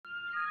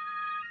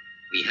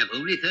We have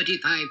only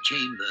 35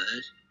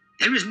 chambers.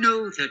 There is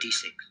no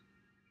 36.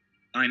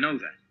 I know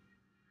that.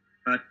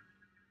 But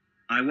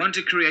I want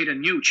to create a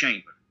new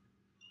chamber.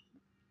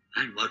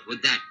 And what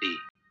would that be?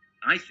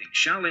 I think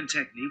Shaolin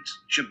techniques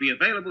should be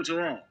available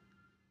to all.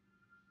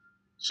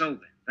 So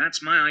then,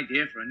 that's my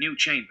idea for a new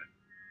chamber.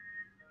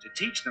 To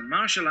teach the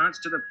martial arts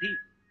to the people.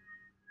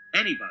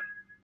 Anybody.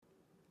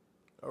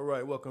 All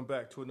right, welcome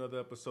back to another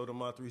episode of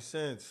My 3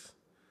 Cents.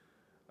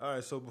 All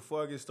right, so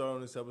before I get started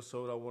on this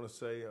episode, I want to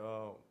say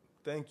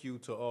thank you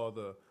to all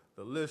the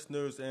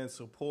listeners and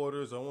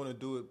supporters. I want to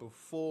do it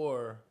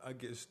before I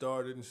get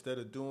started instead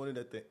of doing it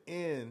at the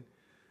end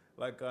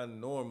like I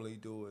normally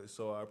do it.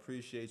 So I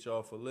appreciate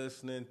y'all for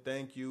listening.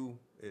 Thank you.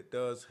 It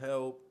does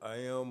help. I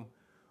am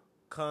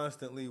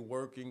constantly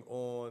working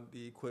on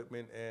the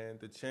equipment and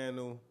the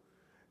channel.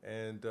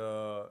 And,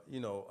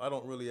 I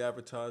don't really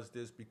advertise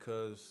this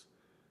because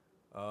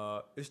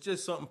it's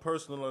just something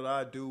personal that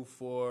I do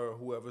for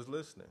whoever's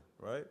listening,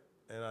 right?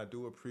 And I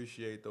do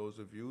appreciate those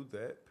of you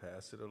that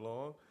pass it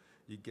along.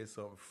 You get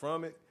something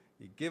from it.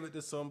 You give it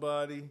to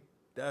somebody.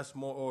 That's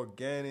more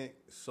organic.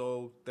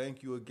 So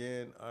thank you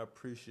again. I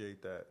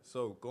appreciate that.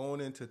 So going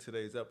into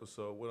today's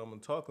episode, what I'm going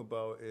to talk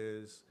about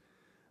is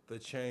the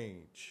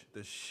change,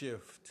 the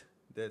shift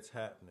that's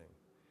happening.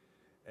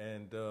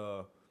 And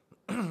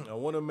I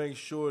want to make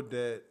sure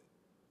that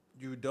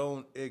you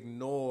don't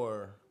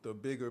ignore the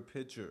bigger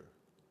picture.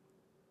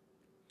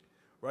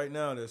 Right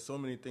now, there's so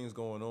many things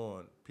going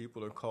on.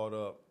 People are caught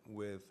up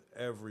with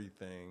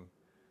everything.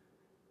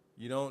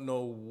 You don't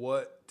know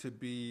what to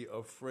be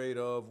afraid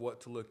of,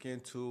 what to look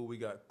into. We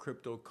got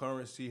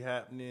cryptocurrency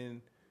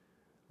happening.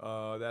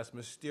 That's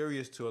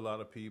mysterious to a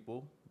lot of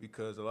people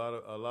because a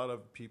lot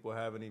of people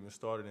haven't even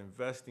started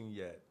investing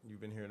yet.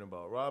 You've been hearing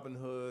about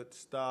Robinhood,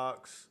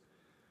 stocks.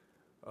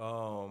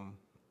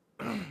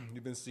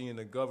 You've been seeing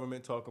the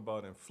government talk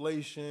about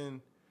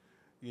inflation.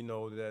 You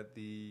know that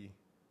the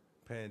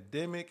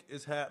pandemic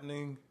is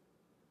happening.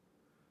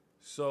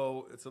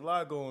 So it's a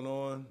lot going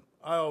on.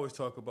 I always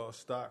talk about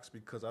stocks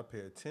because I pay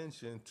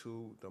attention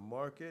to the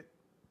market.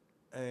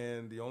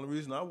 And the only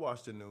reason I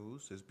watch the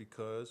news is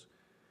because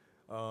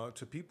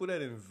to people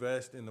that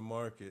invest in the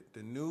market,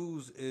 the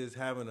news is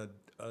having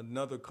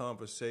another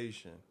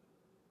conversation.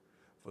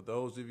 For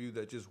those of you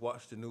that just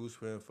watch the news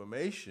for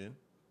information,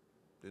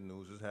 the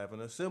news is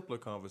having a simpler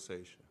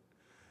conversation.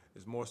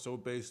 It's more so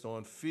based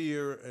on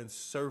fear and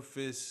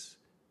surface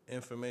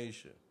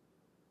information.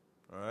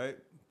 All right?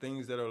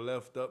 Things that are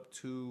left up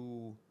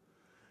to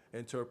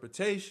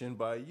interpretation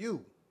by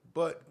you,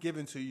 but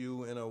given to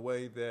you in a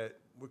way that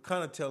we're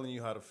kind of telling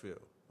you how to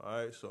feel. All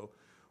right? So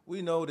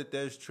we know that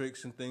there's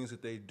tricks and things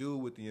that they do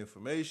with the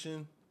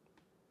information.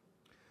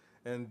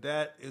 And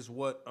that is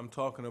what I'm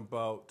talking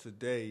about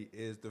today,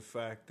 is the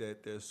fact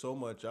that there's so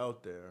much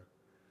out there.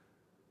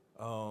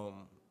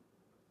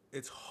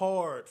 It's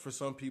hard for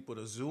some people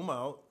to zoom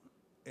out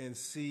and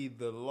see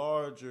the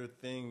larger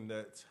thing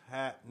that's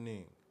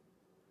happening.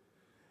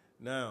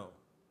 Now,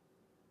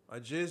 I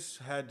just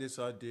had this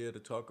idea to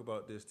talk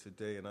about this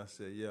today, and I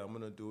said, yeah, I'm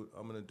gonna do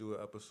an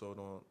episode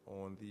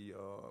on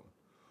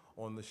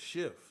the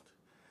shift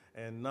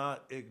and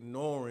not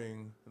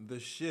ignoring the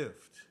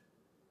shift.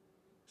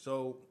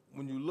 So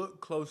when you look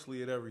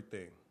closely at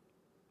everything,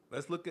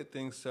 let's look at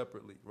things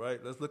separately, right?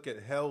 Let's look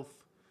at health.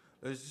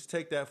 Let's just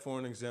take that for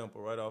an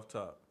example right off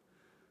top.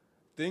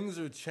 Things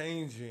are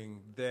changing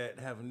that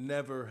have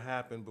never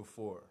happened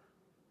before,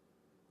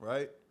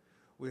 right?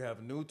 We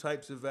have new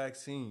types of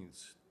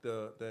vaccines,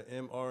 the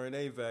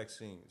mRNA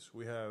vaccines.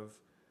 We have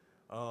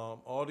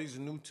all these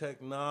new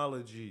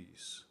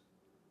technologies,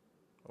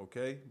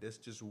 okay? That's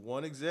just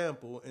one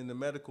example in the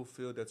medical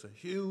field. That's a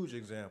huge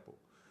example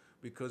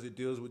because it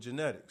deals with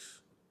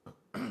genetics.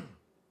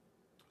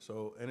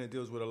 And it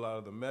deals with a lot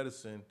of the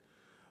medicine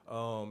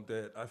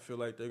that I feel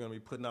like they're going to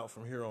be putting out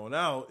from here on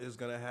out is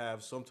going to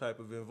have some type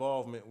of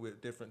involvement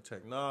with different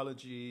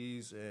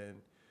technologies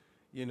and,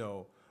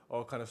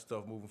 all kind of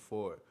stuff moving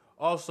forward.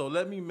 Also,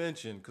 let me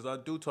mention, because I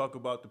do talk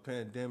about the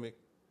pandemic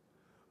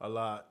a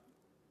lot,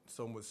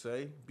 some would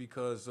say,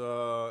 because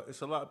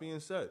it's a lot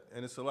being said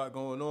and it's a lot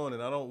going on,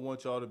 and I don't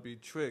want y'all to be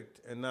tricked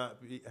and not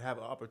have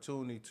an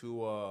opportunity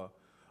to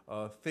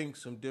think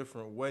some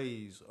different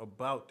ways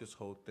about this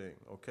whole thing,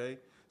 okay?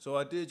 So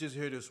I did just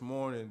hear this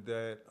morning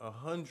that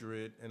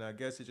 100, and I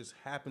guess it just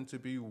happened to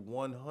be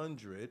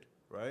 100,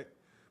 right?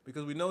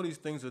 Because we know these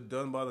things are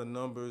done by the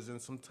numbers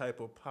and some type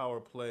of power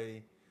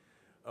play,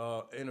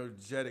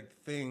 energetic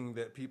thing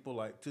that people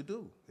like to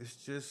do. That's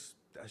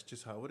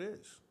just how it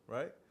is,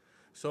 right?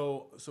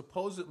 So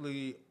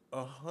supposedly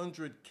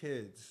 100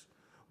 kids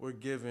were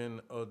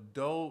given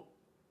adult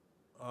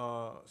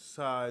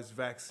size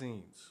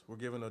vaccines. Were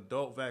given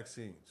adult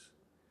vaccines.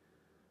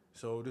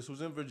 So this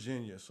was in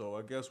Virginia. So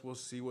I guess we'll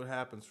see what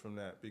happens from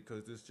that,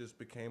 because this just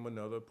became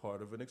another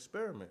part of an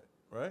experiment,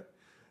 right?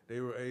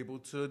 They were able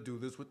to do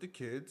this with the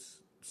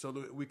kids so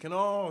that we can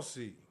all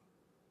see.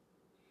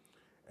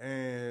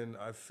 And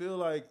I feel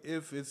like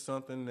if it's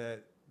something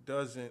that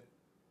doesn't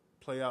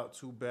play out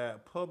too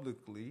bad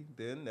publicly,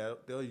 then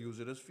they'll use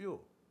it as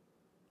fuel,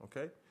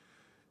 okay?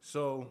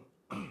 So,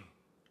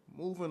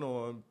 moving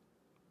on.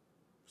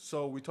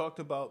 So we talked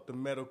about the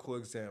medical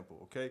example,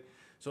 okay?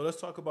 So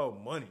let's talk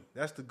about money.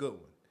 That's the good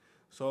one.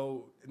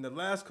 So in the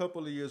last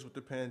couple of years with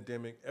the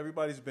pandemic,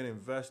 everybody's been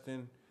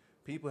investing.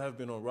 People have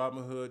been on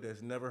Robinhood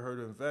that's never heard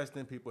of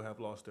investing. People have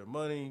lost their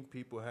money.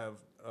 People have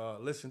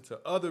listened to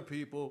other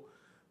people,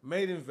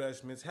 made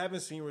investments, haven't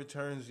seen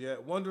returns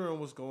yet, wondering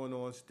what's going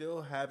on,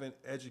 still haven't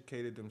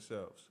educated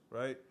themselves,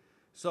 right?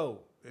 So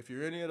if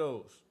you're any of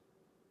those,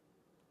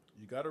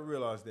 you got to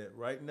realize that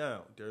right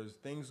now there's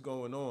things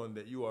going on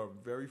that you are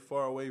very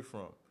far away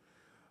from.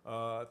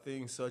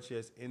 Things such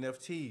as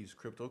NFTs,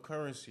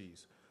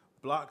 cryptocurrencies,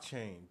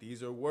 blockchain.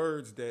 These are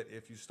words that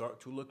if you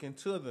start to look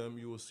into them,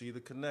 you will see the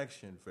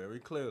connection very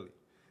clearly.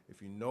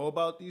 If you know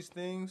about these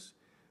things,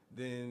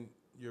 then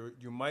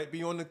you might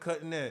be on the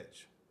cutting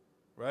edge,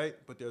 right?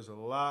 But there's a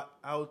lot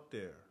out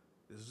there.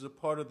 This is a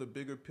part of the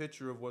bigger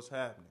picture of what's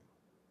happening.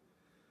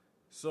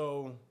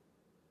 So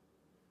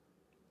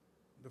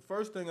the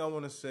first thing I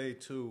want to say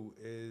too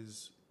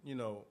is,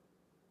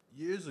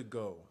 years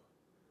ago,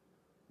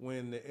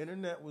 when the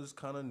internet was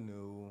kind of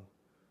new,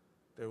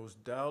 there was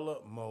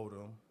dial-up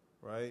modem,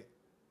 right?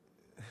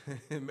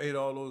 It made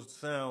all those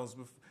sounds.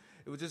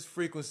 It was just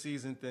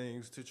frequencies and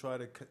things to try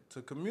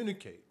to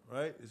communicate,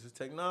 right? This is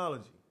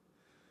technology.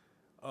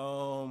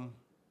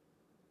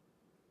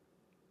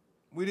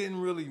 We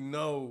didn't really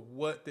know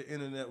what the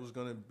internet was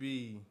going to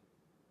be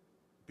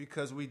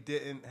because we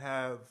didn't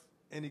have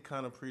any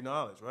kind of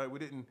pre-knowledge, right?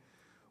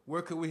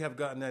 Where could we have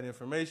gotten that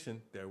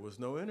information? There was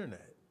no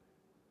internet,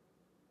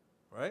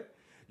 right?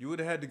 You would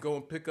have had to go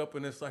and pick up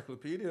an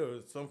encyclopedia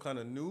or some kind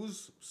of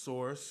news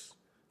source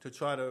to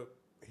try to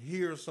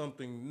hear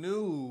something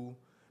new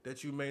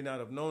that you may not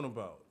have known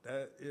about.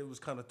 It was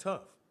kind of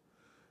tough.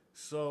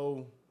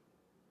 So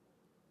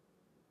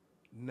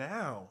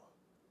now,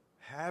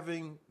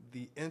 having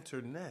the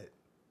internet,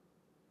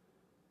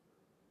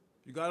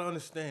 you got to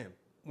understand,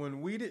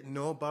 when we didn't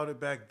know about it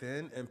back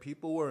then and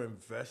people were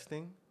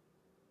investing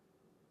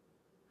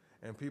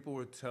and people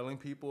were telling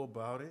people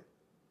about it,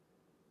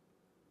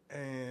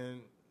 and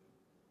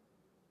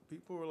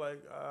people were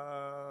like,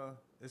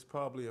 it's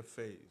probably a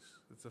phase.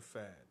 It's a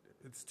fad.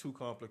 It's too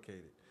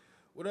complicated.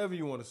 Whatever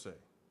you want to say.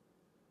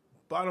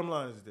 Bottom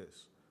line is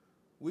this.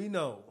 We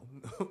know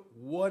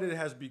what it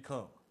has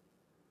become.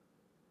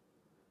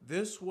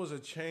 This was a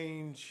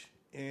change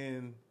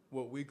in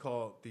what we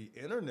call the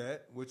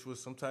internet, which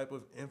was some type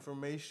of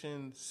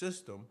information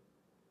system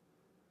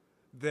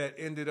that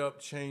ended up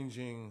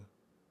changing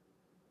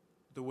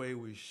the way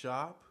we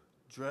shop,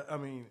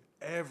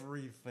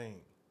 everything,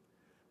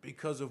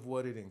 because of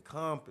what it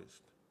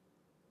encompassed,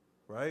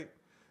 right?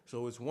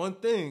 So it's one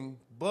thing,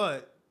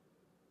 but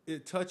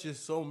it touches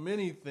so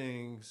many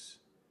things.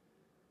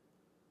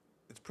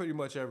 It's pretty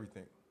much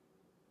everything.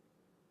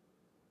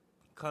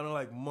 Kind of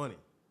like money,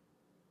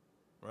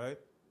 right?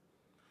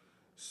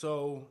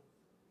 So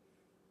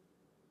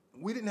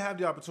we didn't have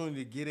the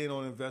opportunity to get in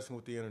on investing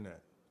with the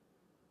internet.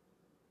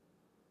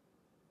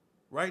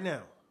 Right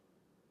now,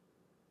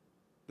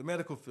 the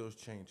medical field's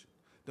changing.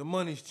 The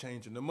money's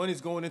changing. The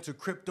money's going into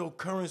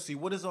cryptocurrency.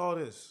 What is all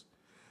this?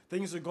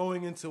 Things are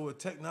going into a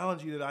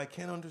technology that I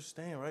can't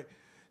understand, right?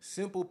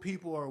 Simple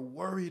people are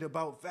worried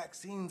about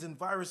vaccines and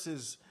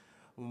viruses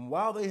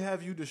while they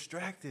have you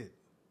distracted.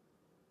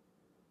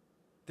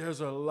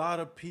 There's a lot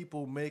of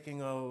people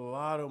making a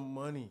lot of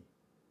money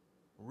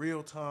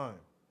real time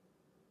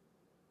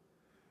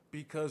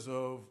because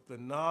of the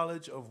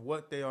knowledge of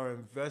what they are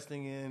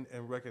investing in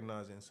and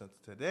recognizing. So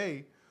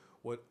today,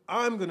 what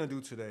I'm going to do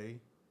today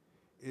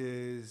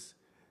is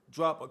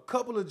drop a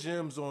couple of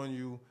gems on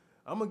you.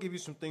 I'm going to give you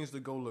some things to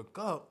go look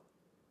up.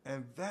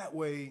 And that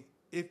way,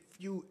 if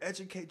you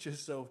educate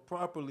yourself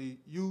properly,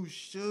 you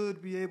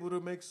should be able to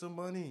make some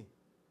money.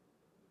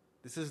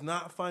 This is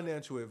not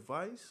financial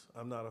advice.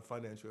 I'm not a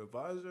financial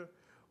advisor.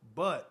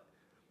 But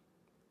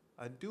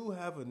I do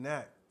have a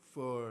knack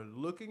for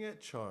looking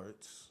at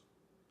charts,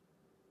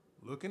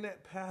 looking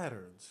at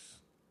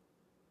patterns,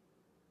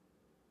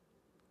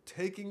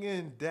 taking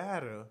in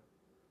data,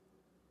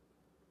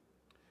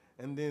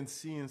 and then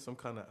seeing some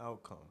kind of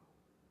outcome.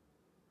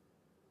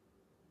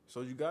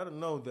 So you got to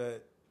know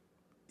that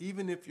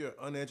even if you're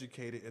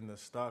uneducated in the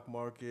stock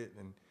market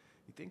and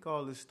you think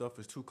all this stuff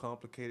is too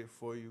complicated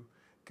for you,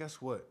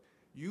 guess what?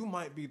 You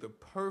might be the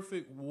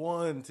perfect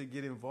one to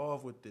get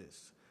involved with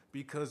this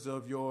because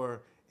of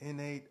your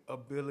innate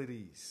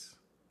abilities.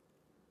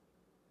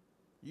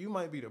 You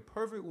might be the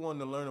perfect one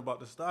to learn about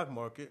the stock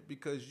market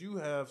because you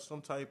have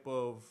some type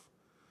of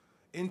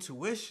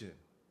intuition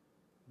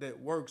that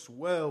works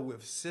well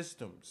with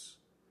systems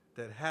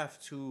that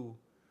have to,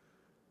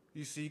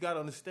 you see, you got to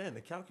understand,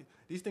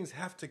 these things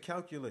have to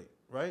calculate,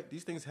 right?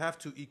 These things have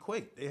to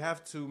equate. They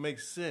have to make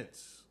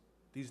sense,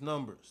 these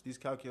numbers, these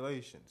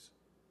calculations.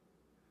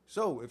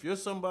 So if you're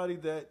somebody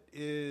that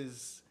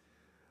is,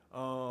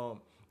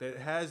 that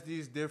has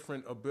these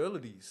different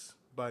abilities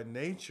by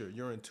nature,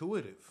 you're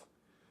intuitive,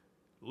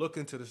 look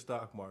into the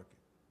stock market.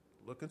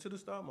 Look into the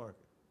stock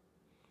market.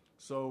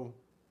 So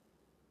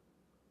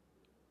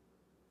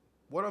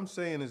what I'm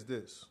saying is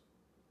this.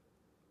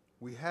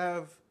 We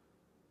have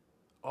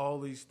all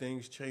these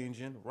things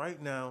changing. Right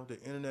now,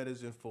 the internet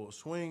is in full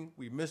swing.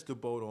 We missed the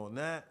boat on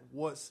that.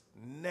 What's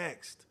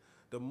next?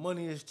 The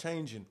money is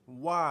changing.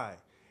 Why?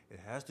 It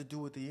has to do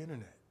with the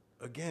internet.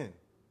 Again.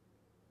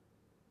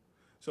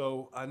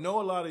 So I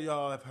know a lot of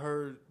y'all have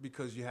heard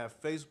because you have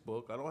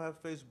Facebook. I don't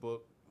have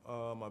Facebook.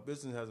 My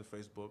business has a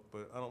Facebook,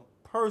 but I don't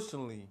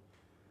personally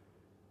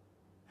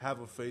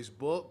have a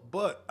Facebook.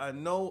 But I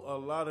know a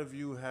lot of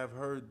you have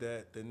heard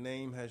that the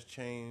name has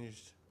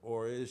changed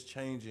or is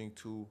changing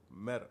to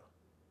Meta.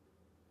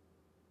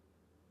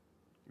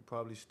 You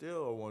probably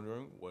still are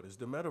wondering, what is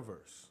the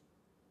metaverse?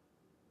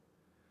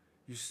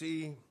 You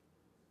see,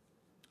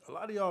 a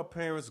lot of y'all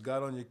parents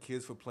got on your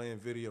kids for playing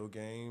video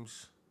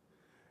games.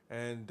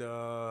 And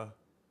a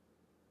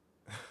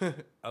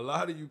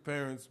lot of you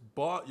parents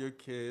bought your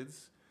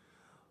kids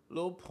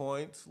little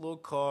points, little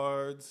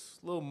cards,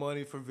 little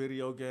money for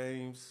video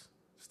games,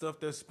 stuff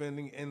they're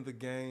spending in the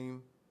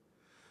game.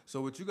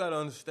 So what you got to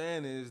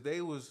understand is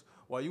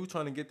while you were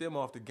trying to get them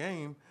off the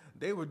game,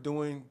 they were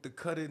doing the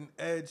cutting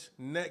edge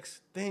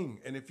next thing.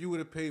 And if you would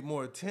have paid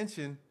more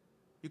attention,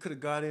 you could have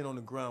got in on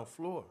the ground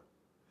floor.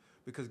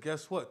 Because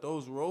guess what?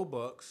 Those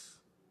Robux,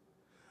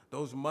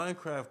 those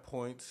Minecraft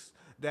points,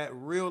 that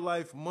real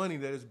life money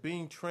that is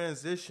being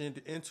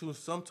transitioned into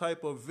some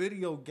type of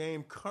video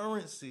game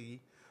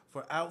currency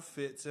for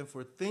outfits and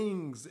for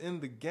things in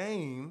the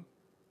game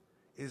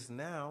is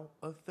now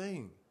a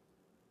thing.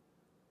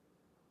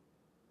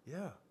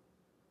 Yeah.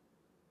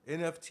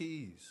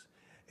 NFTs,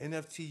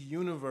 NFT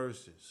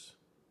universes,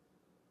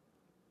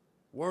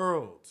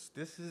 worlds.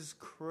 This is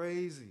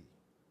crazy.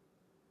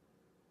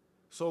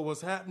 So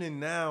what's happening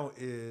now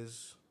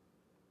is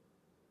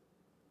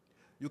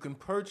you can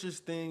purchase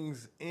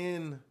things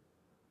in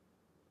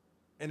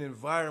an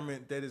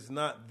environment that is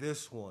not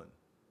this one.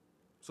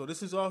 So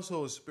this is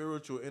also a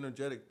spiritual,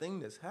 energetic thing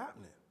that's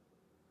happening.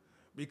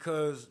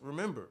 Because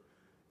remember,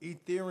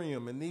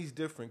 Ethereum and these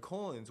different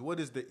coins, what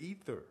is the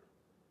ether?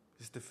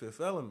 It's the fifth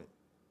element.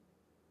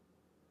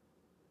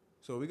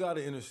 So we got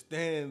to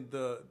understand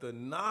the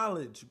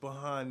knowledge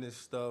behind this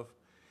stuff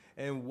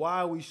and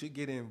why we should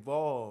get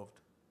involved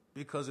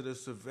because of the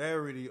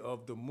severity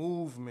of the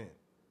movement,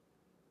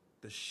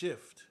 the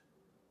shift.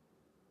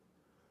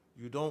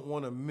 You don't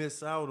want to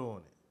miss out on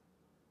it.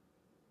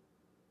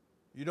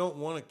 You don't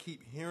want to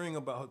keep hearing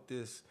about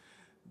this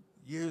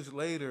years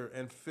later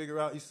and figure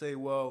out, you say,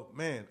 well,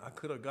 man, I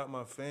could have got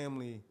my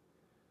family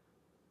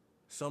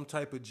some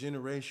type of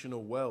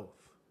generational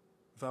wealth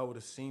if I would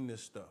have seen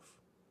this stuff.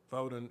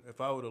 If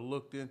I would have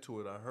looked into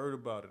it, I heard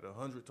about it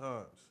 100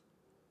 times.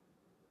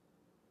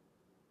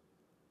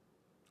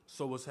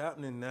 So what's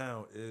happening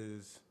now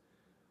is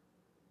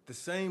the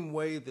same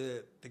way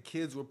that the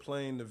kids were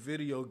playing the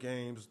video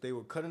games, they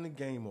were cutting the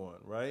game on,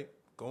 right?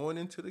 Going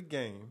into the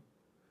game.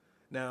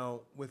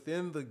 Now,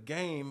 within the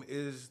game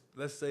is,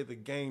 let's say, the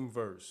game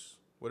verse,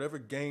 whatever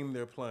game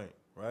they're playing,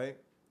 right?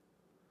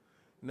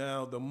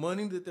 Now, the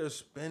money that they're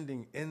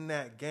spending in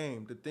that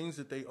game, the things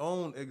that they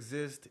own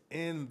exist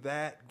in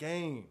that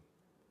game.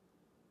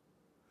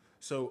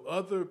 So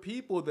other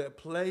people that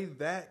play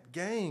that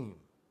game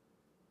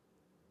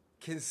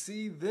can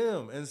see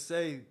them and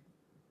say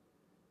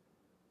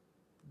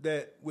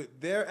that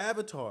with their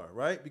avatar,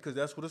 right? Because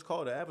that's what it's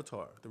called, the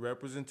avatar. The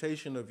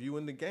representation of you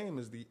in the game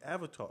is the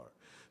avatar.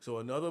 So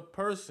another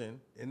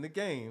person in the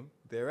game,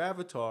 their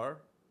avatar,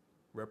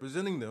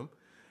 representing them,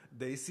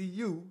 they see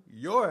you,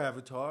 your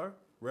avatar,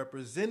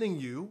 representing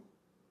you.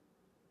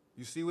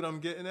 You see what I'm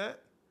getting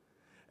at?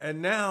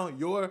 And now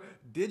your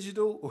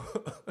digital,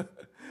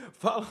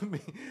 follow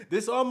me.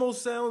 This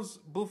almost sounds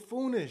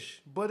buffoonish,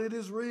 but it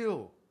is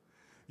real.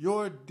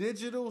 Your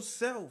digital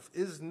self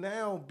is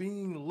now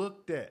being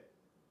looked at.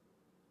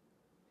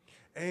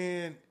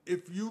 And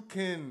if you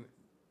can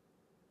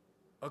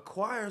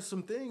acquire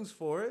some things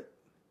for it,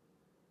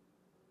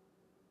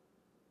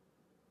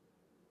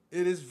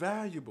 it is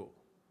valuable.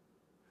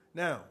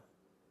 Now,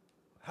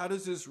 how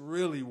does this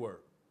really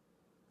work?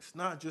 It's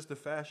not just a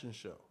fashion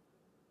show.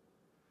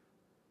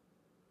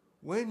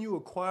 When you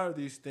acquire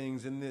these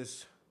things in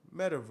this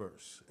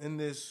metaverse, in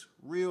this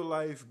real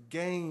life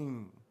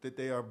game that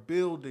they are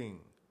building,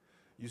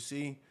 you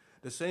see,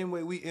 the same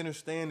way we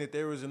understand that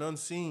there is an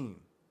unseen,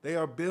 they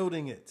are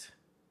building it.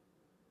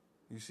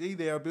 You see,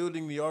 they are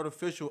building the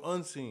artificial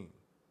unseen.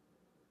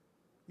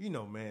 You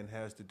know man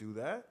has to do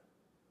that.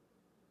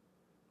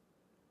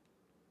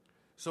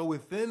 So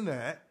within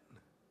that,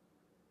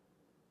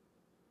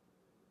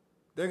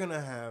 they're going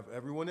to have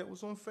everyone that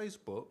was on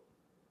Facebook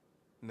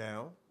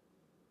now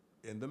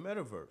in the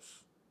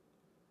metaverse.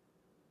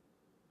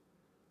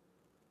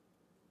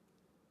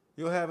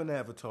 You'll have an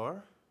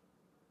avatar.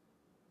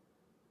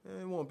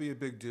 And it won't be a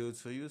big deal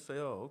to you. Say,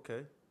 oh,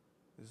 okay.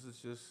 This is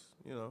just,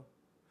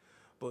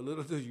 But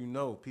little do you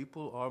know,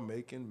 people are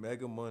making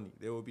mega money.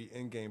 There will be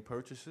in-game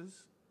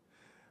purchases.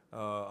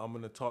 I'm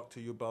going to talk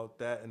to you about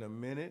that in a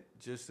minute,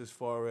 just as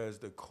far as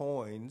the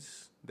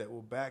coins that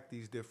will back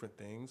these different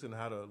things and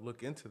how to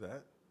look into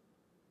that.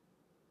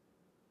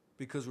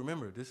 Because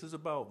remember, this is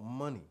about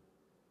money.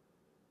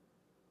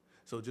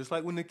 So just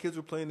like when the kids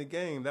were playing the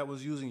game, that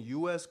was using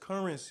U.S.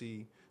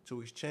 currency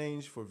to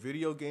exchange for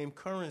video game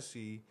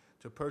currency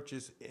to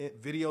purchase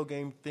video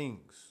game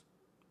things,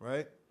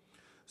 right?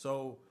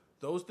 So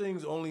those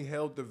things only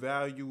held the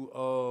value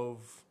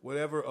of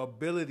whatever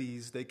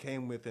abilities they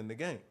came with in the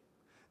game.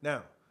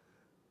 Now,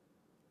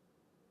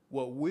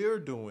 what we're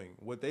doing,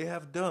 what they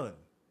have done,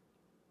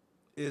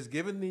 is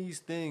giving these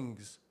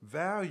things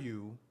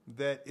value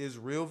that is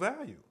real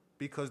value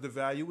because the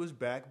value is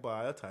backed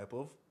by a type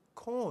of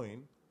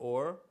coin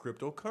or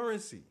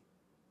cryptocurrency.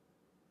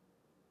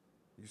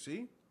 You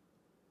see?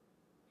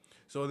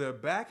 So they're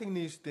backing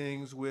these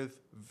things with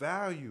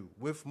value,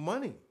 with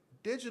money,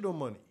 digital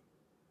money.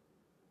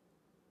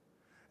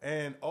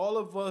 And all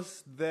of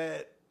us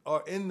that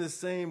are in the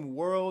same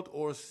world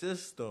or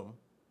system,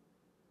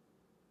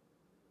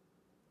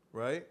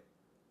 right,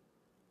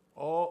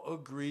 all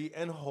agree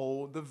and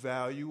hold the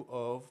value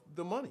of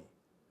the money.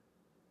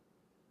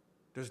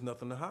 There's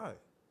nothing to hide.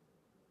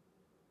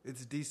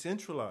 It's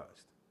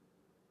decentralized.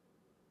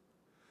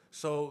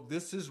 So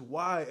this is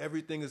why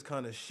everything is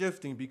kind of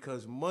shifting,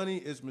 because money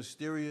is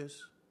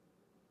mysterious.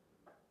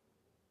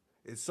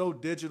 It's so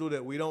digital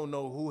that we don't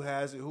know who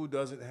has it, who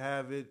doesn't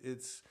have it.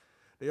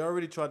 They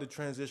already tried to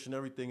transition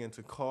everything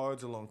into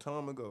cards a long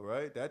time ago,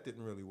 right? That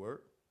didn't really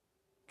work.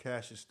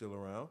 Cash is still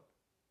around.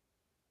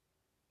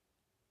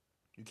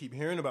 You keep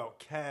hearing about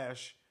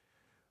cash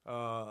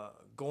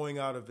going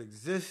out of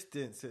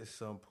existence at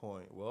some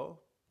point.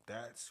 Well,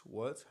 that's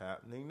what's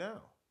happening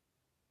now.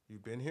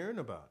 You've been hearing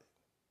about it.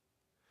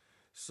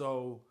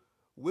 So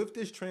with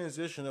this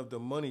transition of the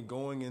money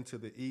going into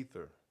the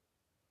ether,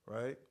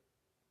 right,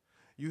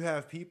 you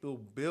have people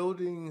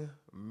building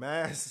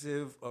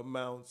massive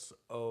amounts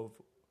of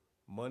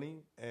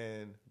money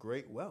and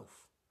great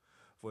wealth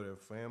for their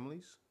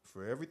families,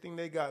 for everything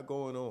they got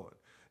going on,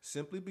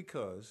 simply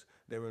because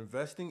they're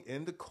investing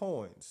in the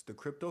coins, the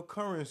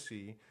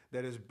cryptocurrency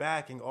that is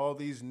backing all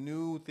these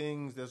new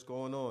things that's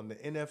going on. The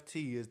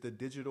NFT is the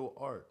digital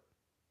art.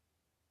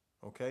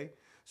 Okay?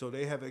 So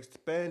they have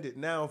expanded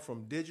now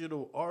from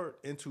digital art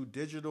into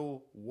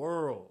digital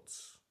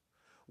worlds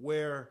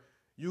where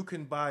you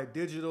can buy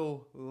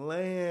digital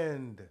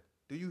land.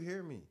 Do you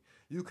hear me?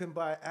 You can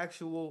buy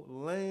actual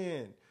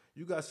land.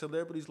 You got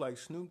celebrities like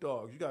Snoop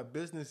Dogg. You got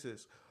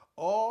businesses.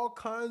 All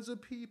kinds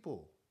of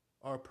people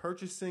are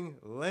purchasing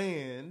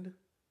land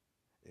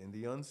in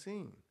the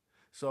unseen.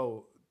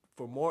 So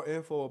for more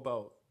info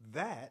about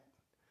that,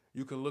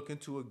 you can look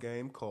into a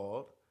game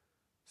called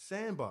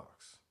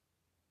Sandbox.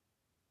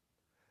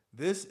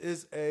 This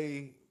is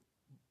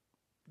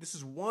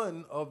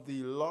one of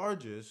the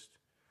largest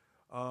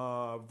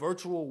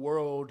virtual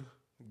world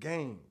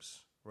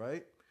games,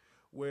 right?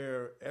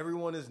 Where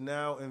everyone is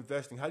now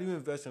investing. How do you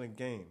invest in a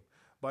game?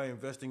 By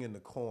investing in the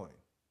coin,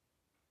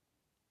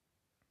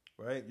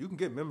 right? You can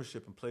get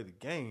membership and play the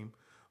game,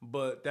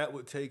 but that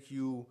would take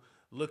you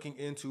looking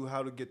into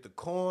how to get the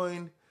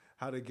coin,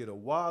 how to get a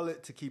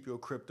wallet to keep your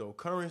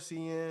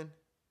cryptocurrency in,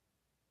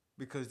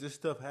 because this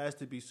stuff has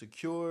to be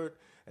secured.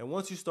 And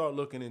once you start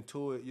looking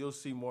into it, you'll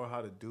see more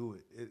how to do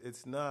it.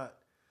 It's not,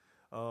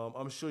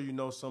 I'm sure you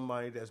know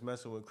somebody that's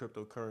messing with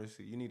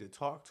cryptocurrency. You need to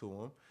talk to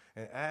them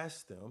and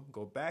ask them,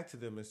 go back to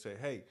them and say,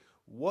 hey,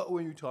 what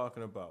were you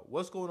talking about?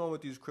 What's going on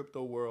with these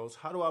crypto worlds?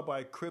 How do I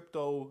buy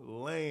crypto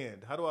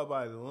land? How do I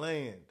buy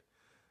land?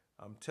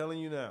 I'm telling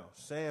you now,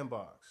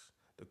 Sandbox.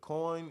 The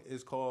coin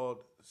is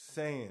called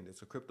Sand.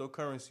 It's a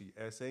cryptocurrency,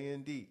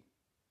 SAND.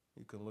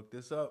 You can look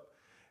this up.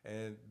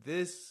 And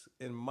this,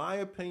 in my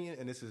opinion,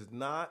 and this is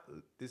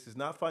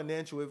not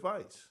financial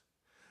advice,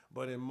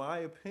 but in my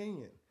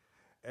opinion,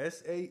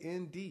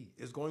 SAND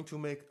is going to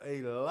make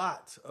a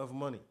lot of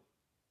money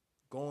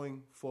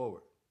going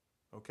forward.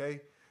 Okay?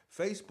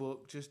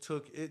 Facebook just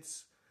took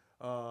its,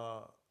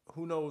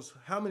 who knows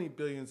how many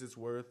billions it's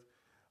worth,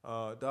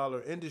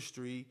 dollar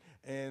industry,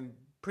 and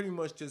pretty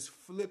much just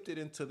flipped it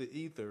into the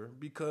ether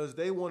because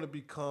they want to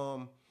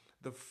become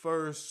the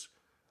first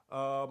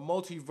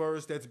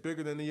multiverse that's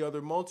bigger than the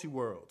other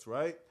multiworlds,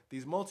 right?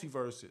 These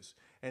multiverses.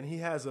 And he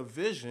has a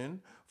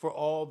vision for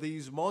all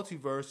these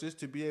multiverses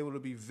to be able to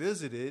be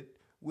visited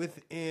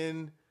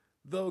within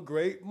the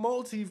great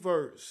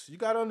multiverse. You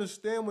got to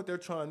understand what they're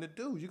trying to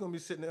do. You're going to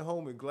be sitting at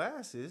home with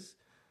glasses,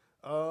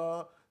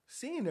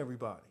 seeing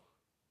everybody.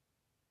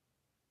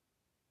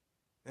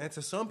 And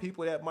to some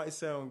people that might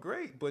sound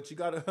great, but you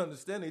got to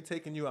understand they're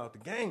taking you out the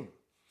game.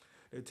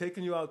 They're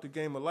taking you out the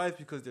game of life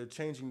because they're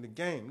changing the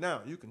game. Now,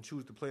 you can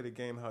choose to play the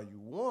game how you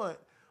want,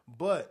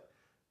 but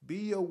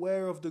be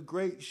aware of the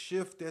great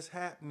shift that's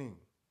happening.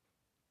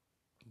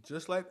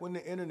 Just like when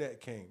the internet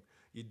came.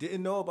 You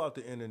didn't know about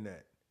the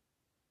internet.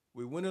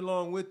 We went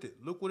along with it.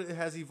 Look what it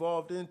has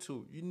evolved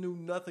into. You knew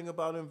nothing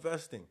about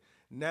investing.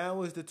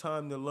 Now is the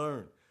time to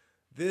learn.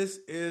 This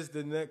is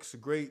the next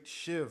great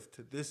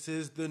shift. This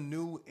is the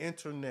new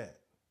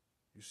internet.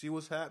 You see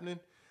what's happening?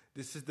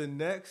 This is the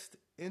next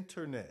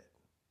internet.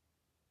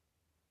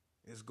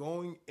 It's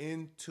going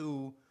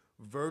into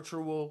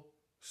virtual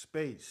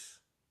space.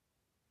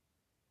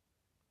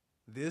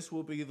 This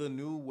will be the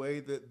new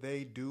way that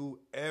they do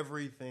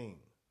everything.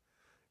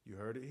 You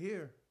heard it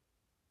here.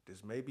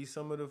 This may be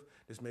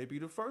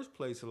the first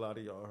place a lot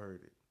of y'all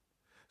heard it.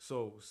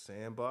 So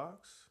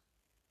Sandbox,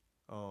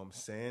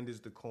 Sand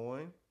is the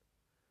coin.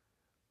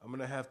 I'm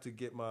gonna have to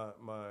get my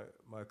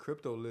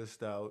crypto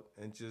list out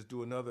and just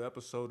do another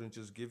episode and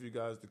just give you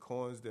guys the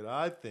coins that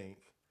I think,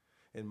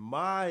 in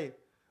my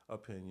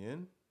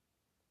opinion,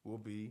 will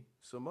be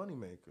some money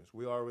makers.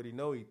 We already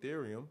know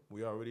Ethereum.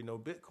 We already know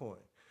Bitcoin.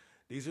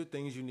 These are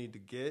things you need to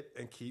get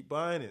and keep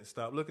buying it.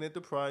 Stop looking at the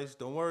price.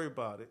 Don't worry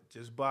about it.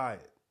 Just buy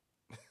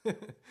it.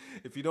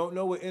 If you don't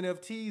know what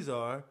NFTs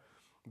are,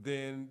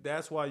 then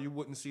that's why you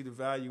wouldn't see the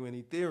value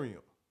in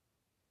Ethereum.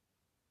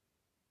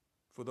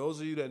 For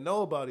those of you that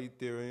know about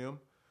Ethereum,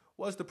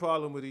 what's the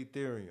problem with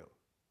Ethereum?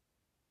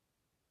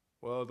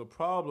 Well, the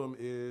problem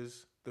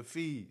is the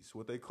fees,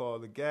 what they call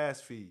the gas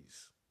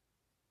fees.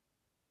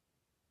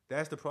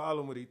 That's the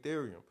problem with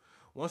Ethereum.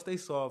 Once they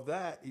solve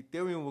that,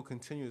 Ethereum will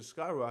continue to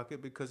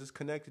skyrocket because it's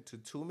connected to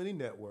too many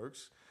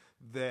networks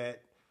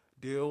that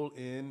deal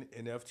in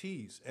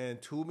NFTs.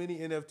 And too many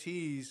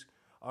NFTs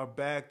are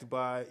backed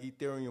by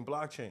Ethereum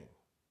blockchain.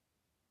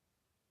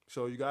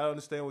 So you got to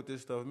understand what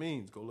this stuff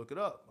means. Go look it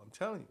up. I'm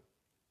telling you.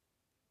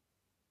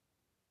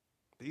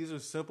 These are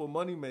simple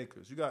money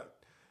makers. You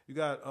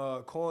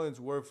got coins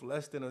worth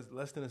less than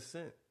a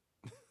cent.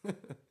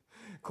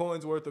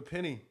 Coins worth a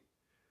penny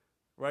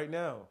right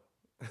now.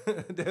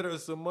 That are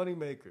some money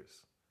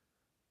makers.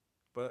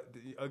 But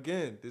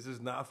again, this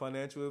is not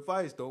financial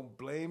advice. Don't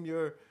blame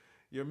your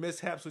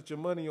mishaps with your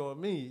money on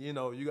me. You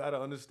know, you got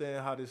to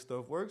understand how this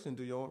stuff works and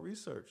do your own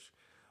research.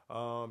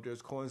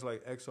 There's coins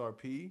like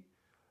XRP.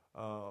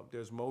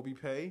 There's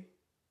MobiPay,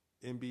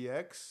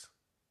 MBX.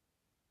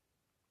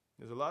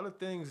 There's a lot of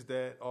things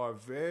that are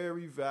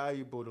very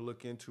valuable to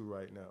look into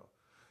right now.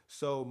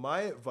 So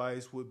my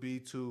advice would be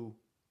to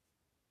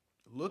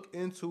look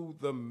into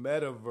the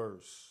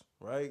metaverse,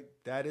 right?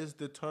 That is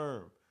the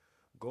term.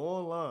 Go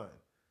online.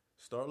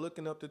 Start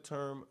looking up the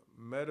term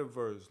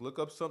metaverse. Look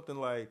up something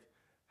like,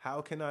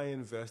 how can I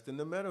invest in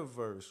the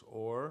metaverse?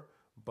 Or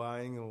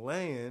buying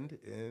land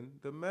in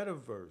the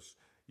metaverse.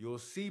 You'll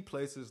see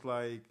places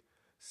like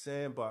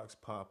Sandbox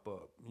pop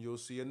up. You'll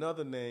see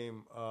another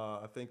name.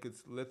 I think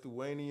it's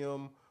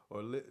Lithuanium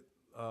or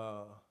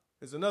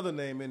it's another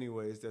name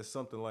anyways. That's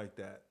something like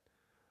that.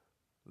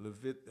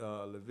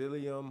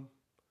 Levilium,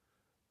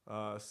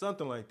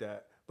 something like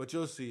that. But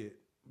you'll see it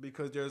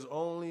because there's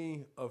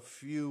only a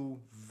few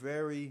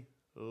very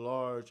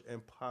large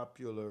and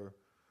popular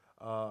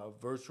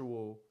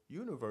virtual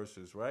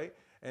universes, right?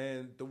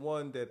 And the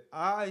one that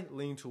I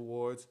lean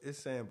towards is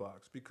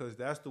Sandbox because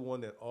that's the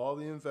one that all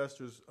the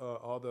investors,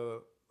 all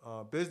the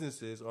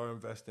businesses are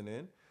investing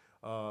in,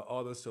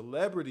 all the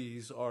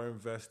celebrities are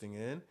investing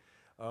in.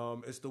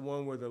 It's the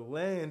one where the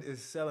land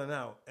is selling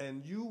out.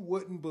 And you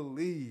wouldn't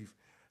believe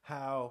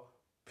how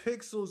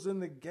pixels in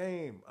the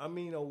game, I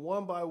mean a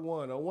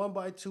 1x1,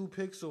 a 1x2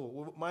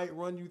 pixel might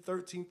run you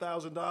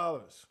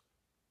 $13,000.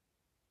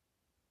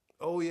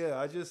 Oh yeah,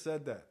 I just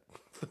said that.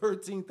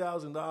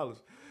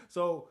 $13,000.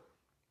 So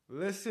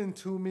listen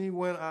to me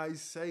when I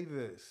say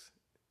this.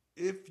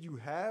 If you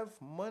have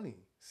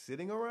money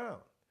sitting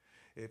around,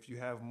 if you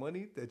have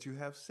money that you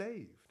have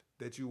saved,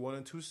 that you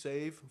wanted to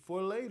save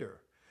for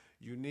later,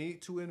 you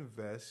need to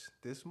invest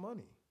this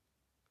money.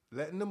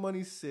 Letting the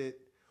money sit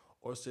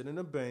or sit in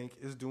a bank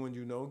is doing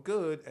you no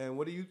good. And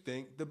what do you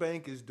think the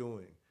bank is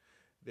doing?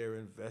 They're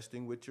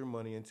investing with your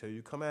money until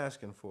you come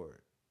asking for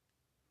it.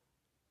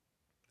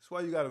 That's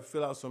why you got to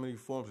fill out so many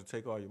forms to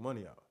take all your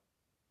money out,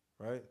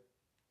 right?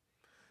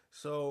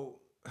 So,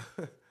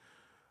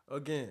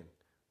 again,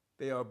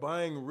 they are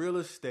buying real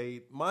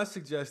estate. My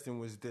suggestion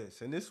was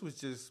this, and this was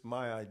just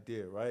my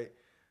idea, right?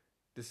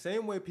 The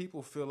same way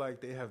people feel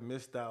like they have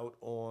missed out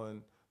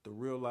on the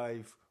real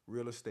life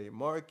real estate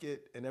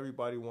market and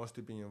everybody wants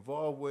to be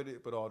involved with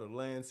it, but all the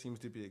land seems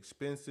to be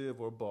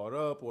expensive or bought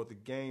up or the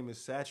game is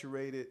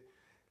saturated.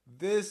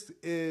 This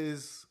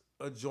is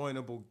a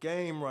joinable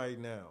game right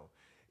now.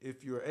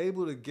 If you're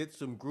able to get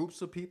some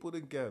groups of people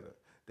together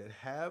that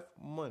have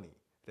money,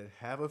 that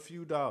have a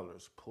few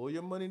dollars, pull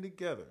your money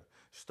together,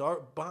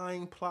 start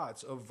buying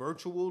plots of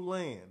virtual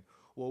land.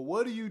 Well,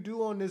 what do you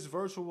do on this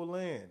virtual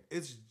land?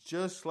 It's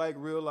just like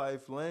real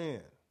life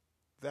land.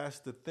 That's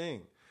the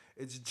thing.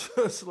 It's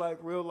just like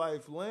real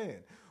life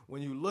land.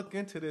 When you look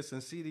into this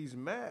and see these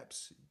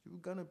maps, you're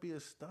going to be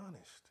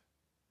astonished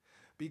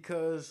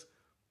because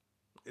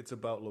it's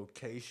about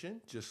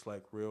location, just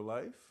like real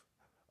life.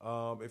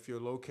 If you're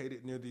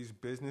located near these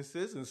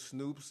businesses and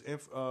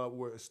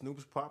where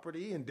Snoop's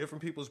property and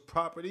different people's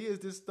property is,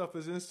 this stuff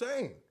is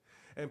insane.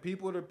 And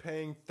people are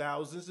paying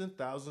thousands and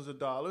thousands of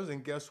dollars.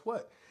 And guess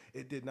what?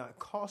 It did not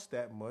cost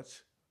that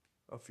much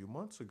a few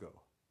months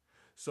ago.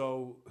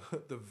 So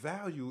the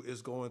value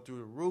is going through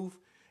the roof.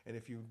 And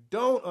if you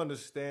don't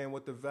understand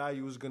what the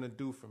value is going to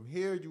do from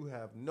here, you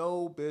have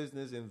no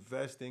business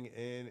investing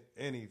in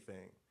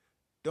anything.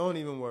 Don't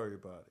even worry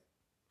about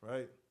it,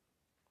 right?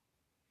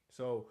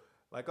 So,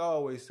 like I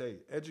always say,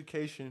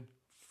 education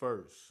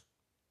first.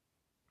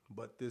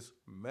 But this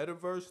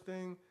metaverse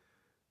thing,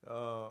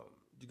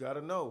 you got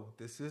to know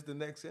this is the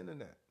next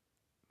internet.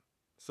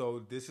 So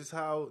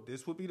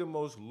this would be the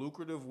most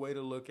lucrative way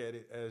to look at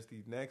it, as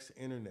the next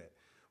internet.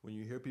 When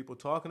you hear people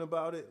talking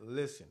about it,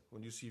 listen.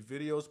 When you see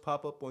videos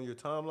pop up on your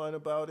timeline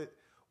about it,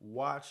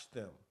 watch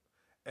them.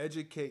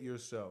 Educate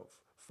yourself.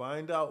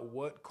 Find out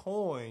what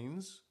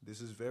coins,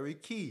 this is very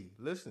key.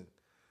 Listen,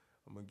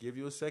 I'm going to give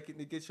you a second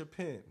to get your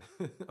pen.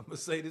 I'm going to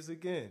say this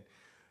again.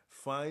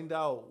 Find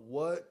out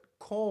what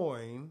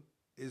coin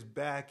is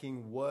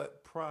backing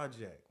what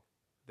project.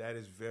 That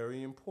is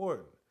very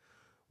important.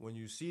 When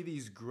you see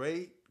these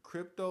great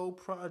crypto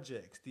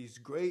projects, these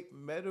great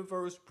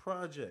metaverse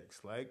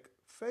projects like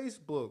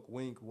Facebook,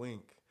 wink,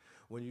 wink,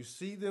 when you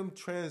see them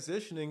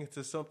transitioning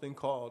into something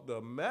called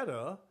the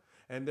meta,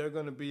 and they're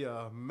going to be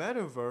a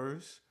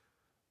metaverse,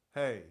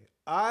 hey,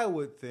 I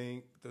would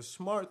think the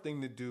smart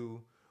thing to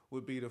do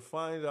would be to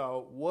find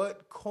out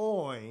what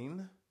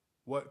coin,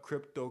 what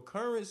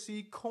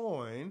cryptocurrency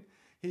coin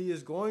he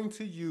is going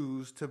to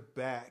use to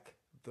back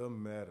the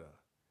meta.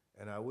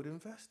 And I would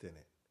invest in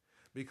it,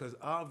 because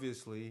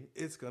obviously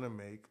it's going to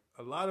make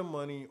a lot of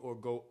money or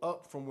go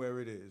up from where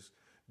it is.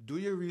 Do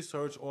your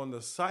research on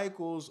the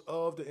cycles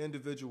of the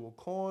individual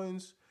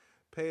coins.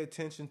 Pay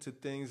attention to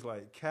things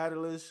like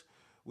Catalyst,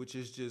 which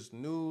is just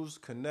news,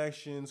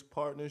 connections,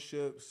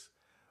 partnerships,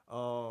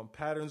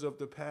 patterns of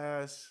the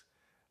past.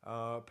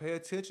 Pay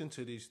attention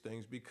to these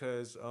things,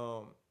 because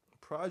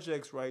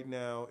projects right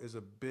now is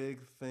a big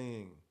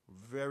thing,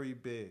 very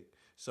big.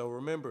 So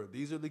remember,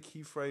 these are the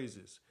key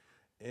phrases: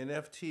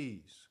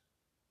 NFTs,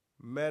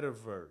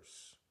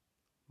 metaverse,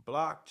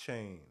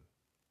 blockchain,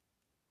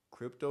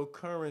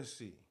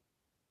 cryptocurrency,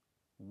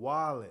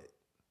 wallet.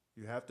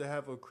 You have to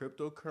have a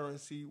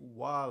cryptocurrency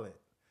wallet.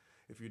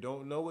 If you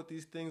don't know what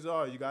these things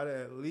are, you got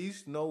to at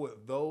least know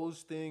what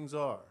those things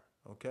are,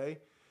 okay?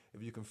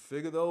 If you can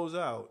figure those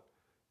out,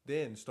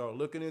 then start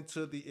looking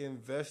into the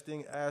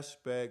investing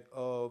aspect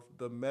of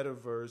the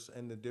metaverse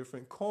and the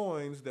different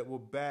coins that will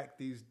back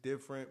these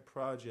different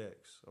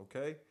projects,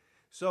 okay?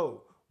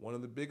 So, one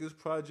of the biggest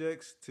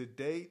projects to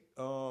date,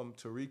 to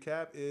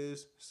recap,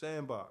 is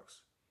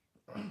Sandbox.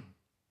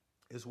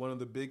 It's one of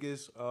the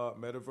biggest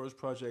metaverse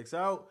projects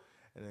out.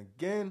 And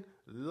again,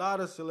 a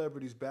lot of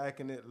celebrities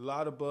backing it, a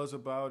lot of buzz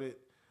about it.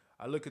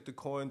 I look at the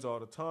coins all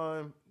the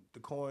time. The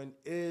coin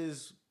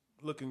is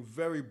looking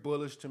very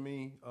bullish to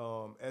me.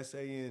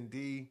 SAND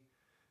is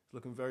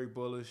looking very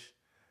bullish.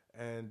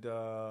 And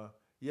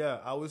yeah,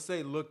 I would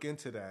say look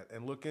into that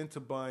and look into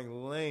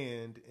buying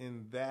land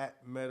in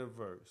that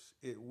metaverse.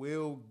 It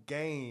will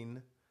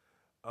gain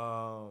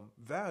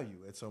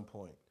value at some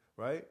point,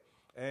 right?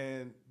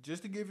 And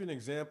just to give you an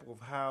example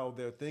of how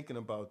they're thinking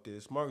about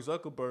this, Mark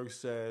Zuckerberg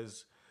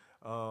says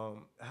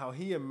how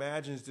he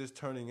imagines this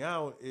turning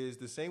out is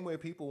the same way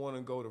people want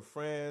to go to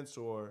France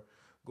or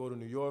go to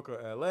New York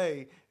or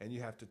LA, and you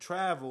have to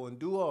travel and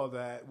do all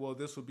that. Well,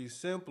 this will be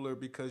simpler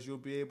because you'll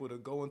be able to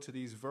go into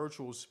these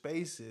virtual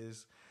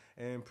spaces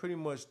and pretty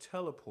much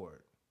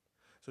teleport.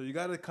 So you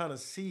got to kind of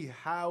see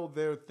how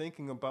they're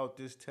thinking about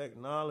this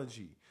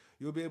technology.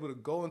 You'll be able to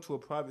go into a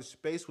private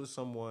space with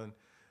someone.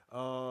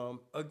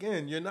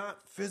 Again, you're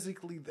not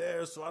physically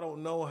there, so I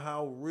don't know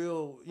how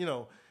real,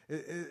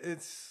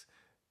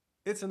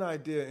 it's an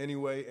idea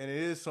anyway, and it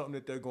is something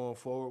that they're going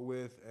forward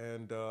with.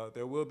 And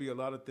there will be a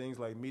lot of things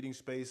like meeting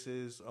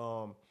spaces,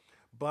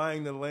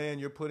 buying the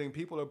land.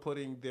 People are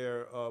putting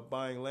their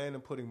buying land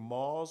and putting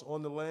malls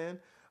on the land.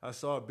 I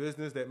saw a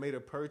business that made a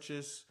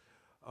purchase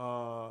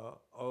of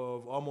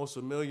almost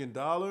 $1 million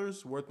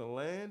worth of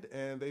land,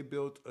 and they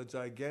built a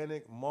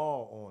gigantic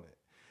mall on it.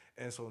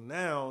 And so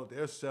now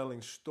they're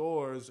selling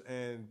stores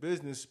and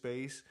business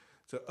space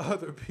to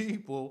other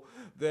people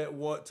that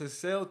want to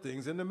sell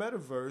things in the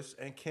metaverse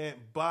and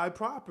can't buy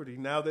property.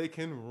 Now they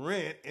can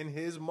rent in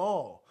his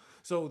mall.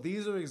 So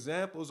these are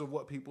examples of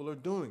what people are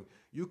doing.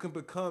 You can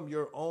become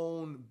your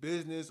own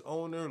business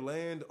owner,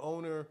 land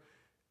owner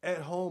at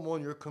home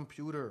on your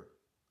computer.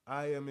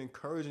 I am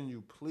encouraging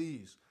you,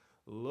 please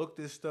look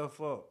this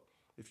stuff up.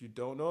 If you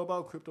don't know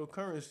about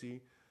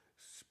cryptocurrency,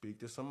 speak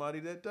to somebody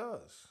that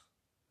does.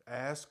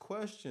 Ask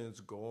questions,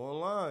 go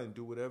online,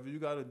 do whatever you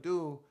got to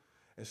do,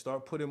 and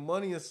start putting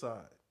money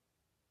aside.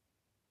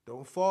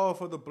 Don't fall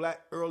for the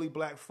early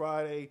Black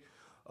Friday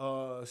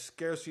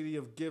scarcity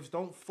of gifts.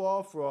 Don't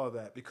fall for all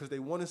that, because they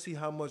want to see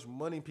how much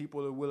money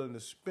people are willing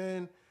to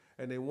spend,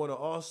 and they want to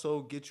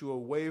also get you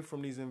away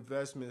from these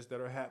investments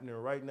that are happening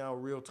right now,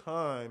 real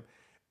time,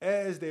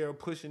 as they are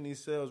pushing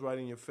these sales right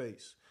in your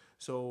face.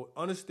 So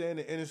understand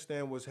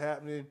what's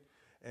happening.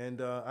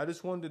 And I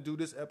just wanted to do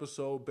this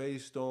episode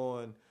based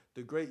on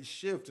the great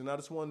shift. And I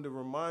just wanted to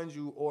remind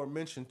you or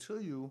mention to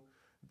you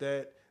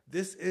that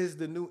this is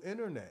the new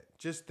internet.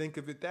 Just think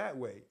of it that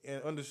way,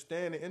 and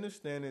understand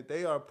that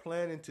they are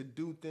planning to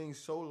do things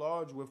so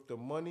large with the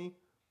money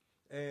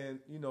and,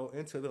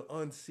 into the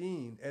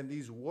unseen and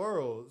these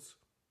worlds,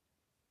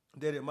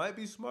 that it might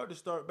be smart to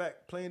start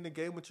back playing the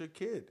game with your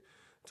kid.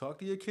 Talk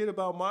to your kid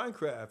about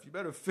Minecraft. You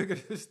better figure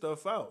this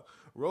stuff out.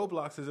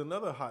 Roblox is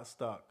another hot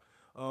stock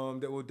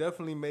that will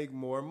definitely make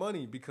more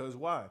money, because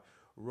why?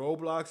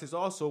 Roblox is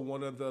also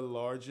one of the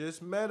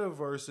largest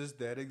metaverses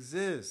that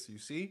exists. You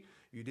see,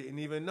 you didn't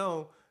even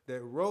know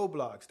that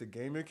Roblox, the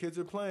game your kids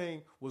are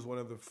playing, was one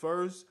of the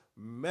first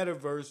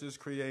metaverses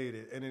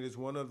created, and it is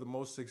one of the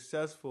most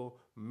successful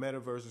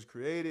metaverses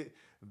created.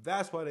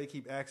 That's why they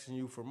keep asking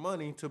you for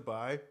money to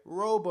buy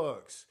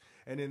Robux.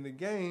 And in the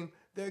game,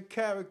 their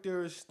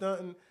character is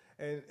stunting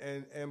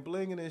and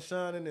blinging and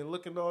shining and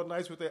looking all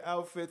nice with their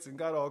outfits and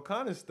got all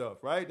kind of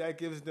stuff, right? That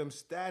gives them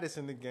status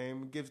in the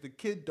game, gives the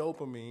kid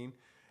dopamine,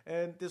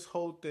 and this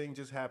whole thing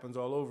just happens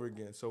all over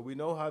again. So we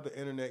know how the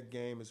internet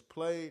game is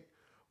played,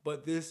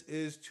 but this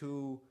is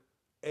to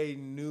a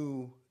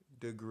new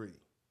degree.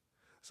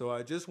 So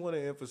I just want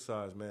to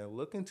emphasize, man,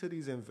 look into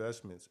these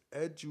investments.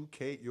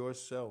 Educate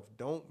yourself.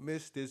 Don't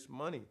miss this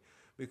money.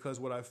 Because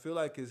what I feel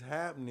like is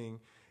happening,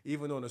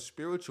 even on a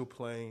spiritual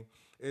plane,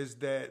 is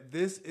that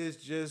this is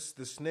just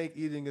the snake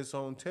eating its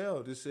own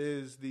tail. This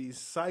is the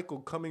cycle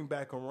coming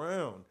back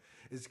around.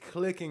 It's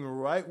clicking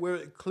right where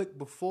it clicked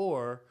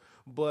before,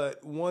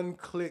 but one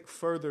click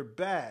further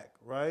back,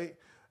 right?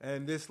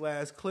 And this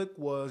last click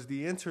was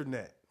the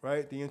internet,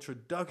 right? The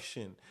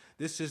introduction.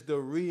 This is the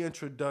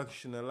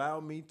reintroduction. Allow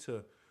me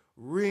to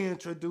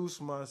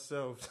reintroduce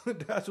myself.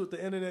 That's what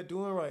the internet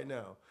doing right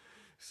now.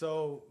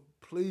 So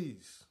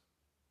please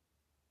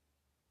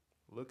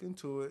look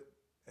into it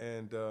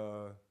and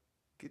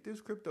get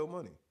this crypto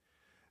money.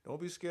 Don't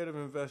be scared of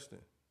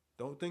investing.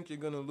 Don't think you're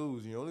going to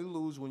lose. You only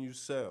lose when you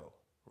sell,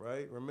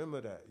 right?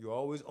 Remember that. You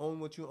always own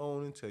what you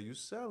own until you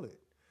sell it.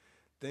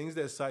 Things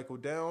that cycle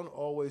down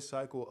always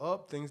cycle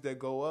up. Things that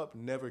go up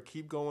never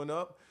keep going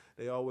up.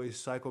 They always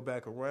cycle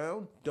back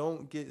around.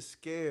 Don't get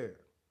scared.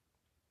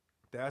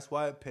 That's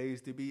why it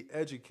pays to be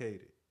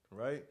educated,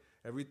 right?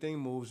 Everything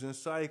moves in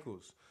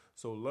cycles.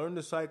 So learn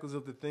the cycles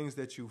of the things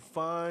that you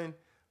find.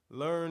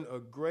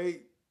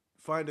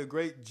 Find a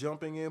great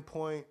jumping in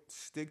point,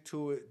 stick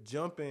to it,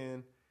 jump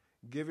in,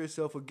 give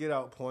yourself a get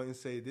out point and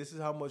say, this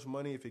is how much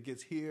money, if it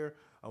gets here,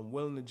 I'm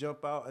willing to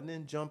jump out, and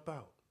then jump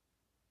out.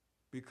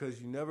 Because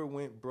you never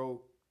went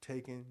broke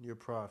taking your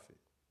profit.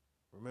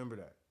 Remember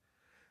that.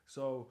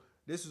 So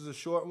this is a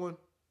short one.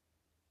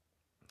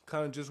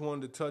 Kind of just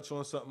wanted to touch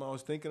on something I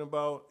was thinking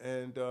about.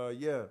 And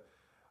yeah,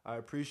 I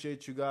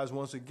appreciate you guys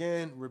once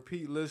again.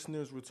 Repeat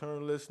listeners,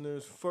 return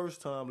listeners,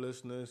 first time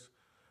listeners.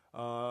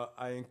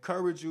 I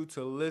encourage you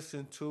to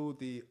listen to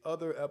the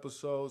other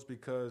episodes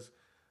because,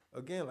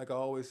 again, like I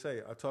always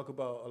say, I talk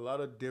about a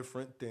lot of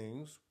different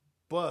things,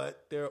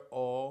 but they're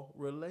all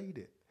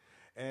related.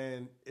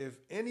 And if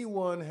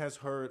anyone has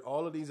heard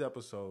all of these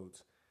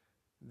episodes,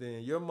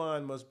 then your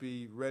mind must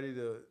be ready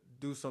to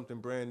do something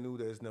brand new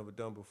that it's never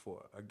done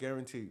before. I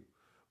guarantee you.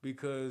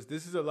 Because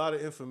this is a lot of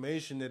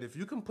information that if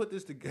you can put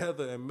this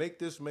together and make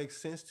this make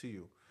sense to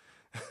you,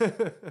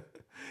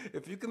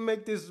 if you can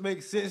make this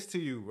make sense to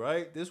you,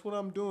 right? This is what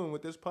I'm doing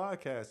with this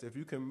podcast. If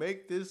you can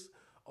make this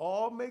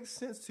all make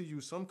sense to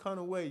you some kind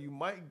of way, you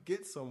might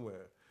get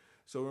somewhere.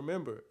 So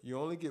remember, you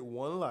only get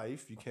one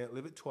life. You can't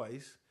live it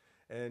twice.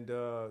 And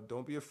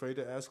don't be afraid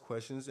to ask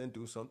questions and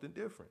do something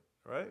different,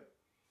 right?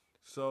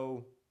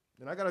 So,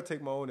 and I got to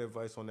take my own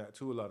advice on that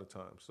too a lot of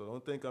times. So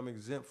don't think I'm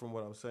exempt from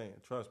what I'm saying.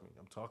 Trust me,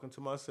 I'm talking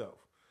to myself.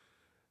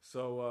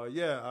 So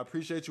yeah, I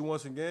appreciate you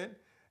once again.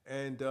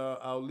 And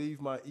I'll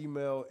leave my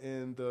email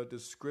in the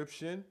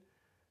description.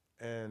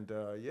 And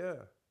yeah,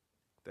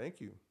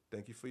 thank you.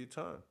 Thank you for your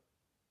time,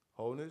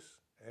 wholeness,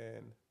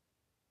 and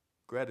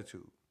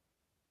gratitude.